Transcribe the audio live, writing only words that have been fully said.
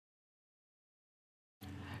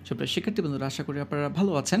সুপ্রিয় শিক্ষার্থী বন্ধুরা, আশা করি আপনারা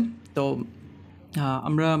ভালো আছেন। তো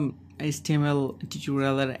আমরা HTML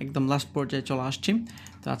টিউটোরিয়ালের একদম লাস্ট পর্যায়ে চলে আসছি।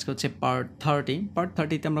 তো আজকে হচ্ছে পার্ট 30। পার্ট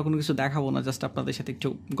 30তে আমরা কোনো কিছু দেখাবো না, জাস্ট আপনাদের সাথে একটু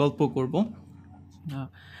গল্প করব।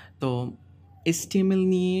 তো HTML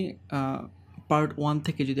নিয়ে পার্ট 1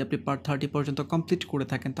 থেকে যদি আপনি পার্ট 30 পর্যন্ত কমপ্লিট করে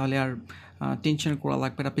থাকেন, তাহলে আর টেনশন করা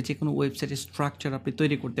লাগবে না। আপনি যে কোনো ওয়েবসাইটের স্ট্রাকচার আপনি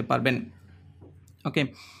তৈরি করতে পারবেন। ওকে,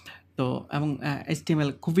 তো এবং HTML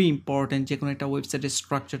খুবই ইম্পর্ট্যান্ট যে কোনো একটা ওয়েবসাইটের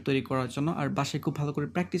স্ট্রাকচার তৈরি করার জন্য। আর বাসায় খুব ভালো করে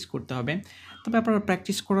প্র্যাকটিস করতে হবে। তবে আপনারা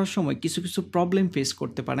প্র্যাকটিস করার সময় কিছু প্রবলেম ফেস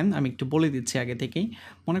করতে পারেন, আমি একটু বলে দিচ্ছি আগে থেকেই।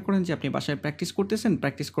 মনে করেন যে আপনি বাসায় প্র্যাকটিস করতেছেন,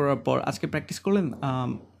 প্র্যাকটিস করার পর আজকে প্র্যাকটিস করলেন,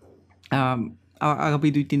 আগামী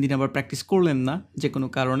 2-3 দিন আবার প্র্যাকটিস করলেন না যে কোনো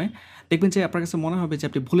কারণে, দেখবেন যে আপনার কাছে মনে হবে যে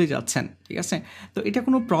আপনি ভুলে যাচ্ছেন। ঠিক আছে? তো এটা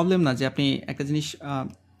কোনো প্রবলেম না যে আপনি একটা জিনিস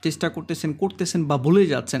চেষ্টা করতেছেন বা ভুলে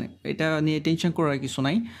যাচ্ছেন। এটা নিয়ে টেনশন করার কিছু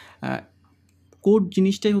নাই। কোড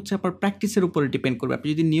জিনিসটাই হচ্ছে আপনার প্র্যাকটিসের উপরে ডিপেন্ড করবে। আপনি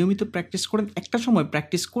যদি নিয়মিত প্র্যাকটিস করেন, একটা সময়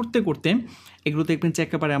প্র্যাকটিস করতে করতে এগুলো দেখবেন যে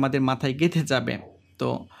একেবারে আমাদের মাথায় গেঁথে যাবে। তো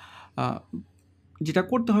যেটা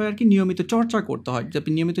করতে হয় আর কি, নিয়মিত চর্চা করতে হয়। যদি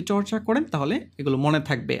আপনি নিয়মিত চর্চা করেন তাহলে এগুলো মনে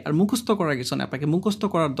থাকবে। আর মুখস্থ করার কিছু না, আপনাকে মুখস্থ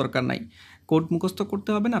করার দরকার নাই। কোড মুখস্থ করতে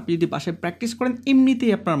হবে না। আপনি যদি বাসায় প্র্যাকটিস করেন,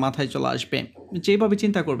 এমনিতেই আপনার মাথায় চলে আসবে। যেভাবে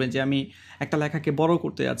চিন্তা করবেন যে আমি একটা লেখাকে বড়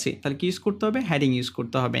করতে যাচ্ছি, তাহলে কী ইউজ করতে হবে? হ্যাডিং ইউজ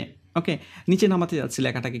করতে হবে। ওকে, নিচে নামাতে যাচ্ছি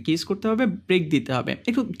লেখাটাকে, কী ইউজ করতে হবে? ব্রেক দিতে হবে।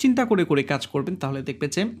 একটু চিন্তা করে করে কাজ করবেন, তাহলে দেখবে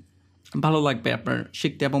যে ভালো লাগবে আপনার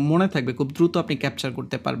শিখতে এবং মনে থাকবে, খুব দ্রুত আপনি ক্যাপচার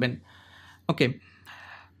করতে পারবেন। ওকে,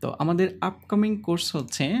 তো আমাদের আপকামিং কোর্স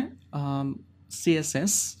হচ্ছে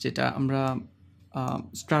CSS, যেটা আমরা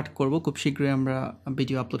স্টার্ট করব খুব শীঘ্রই। আমরা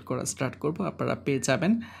ভিডিও আপলোড করা স্টার্ট করব, আপনারা পেয়ে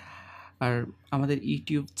যাবেন। আর আমাদের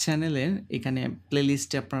ইউটিউব চ্যানেলের এখানে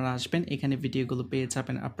প্লেলিস্টে আপনারা আসবেন, এখানে ভিডিওগুলো পেয়ে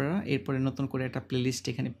যাবেন আপনারা। এরপরে নতুন করে একটা প্লেলিস্ট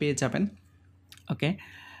এখানে পেয়ে যাবেন। ওকে,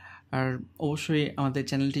 আর অবশ্যই আমাদের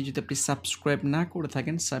চ্যানেলটি যদি আপনি সাবস্ক্রাইব না করে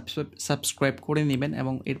থাকেন, সাবস্ক্রাইব করে নেবেন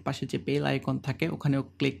এবং এর পাশে যে বেল আইকন থাকে ওখানেও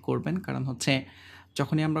ক্লিক করবেন। কারণ হচ্ছে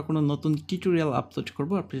যখনই আমরা কোনো নতুন টিউটোরিয়াল আপলোড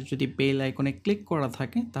করব, আপনি যদি বেল আইকনে ক্লিক করা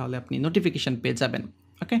থাকে তাহলে আপনি নোটিফিকেশান পেয়ে যাবেন।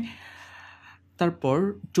 ওকে, তারপর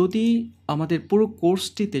যদি আমাদের পুরো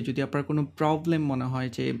কোর্সটিতে যদি আপনার কোনো প্রবলেম মনে হয়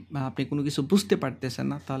যে আপনি কোনো কিছু বুঝতে পারতেছেন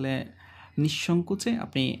না, তাহলে নিঃসংকোচে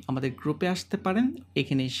আপনি আমাদের গ্রুপে আসতে পারেন,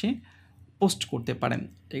 এখানে এসে পোস্ট করতে পারেন।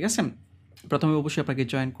 ঠিক আছে? প্রথমে অবশ্যই আপনাকে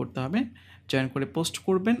জয়েন করতে হবে। জয়েন করে পোস্ট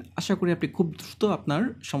করবেন। আশা করি আপনি খুব দ্রুত আপনার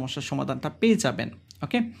সমস্যার সমাধানটা পেয়ে যাবেন।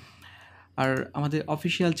 ওকে, আর আমাদের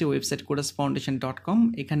অফিসিয়াল যে ওয়েবসাইট coursefoundation.com,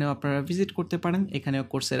 এখানেও আপনারা ভিজিট করতে পারেন। এখানেও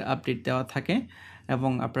কোর্সের আপডেট দেওয়া থাকে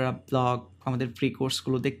এবং আপনারা ব্লগ, আমাদের ফ্রি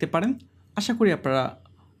কোর্সগুলো দেখতে পারেন। আশা করি আপনারা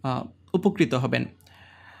উপকৃত হবেন।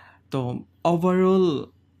 তো ওভারঅল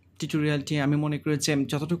টিউটোরিয়ালটি আমি মনে করেছি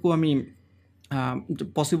যতটুকু আমি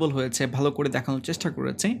পসিবল হয়েছে ভালো করে দেখানোর চেষ্টা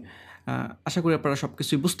করেছি। আশা করি আপনারা সব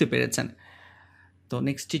কিছুই বুঝতে পেরেছেন। তো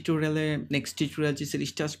নেক্সট টিউটোরিয়াল যে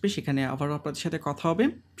সিরিজটা আসবে, সেখানে আবারও আপনাদের সাথে কথা হবে।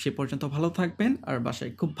 সে পর্যন্ত ভালো থাকবেন আর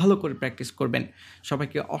বাসায় খুব ভালো করে প্র্যাকটিস করবেন।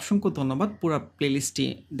 সবাইকে অসংখ্য ধন্যবাদ পুরো প্লেলিস্টটি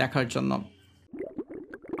দেখার জন্য।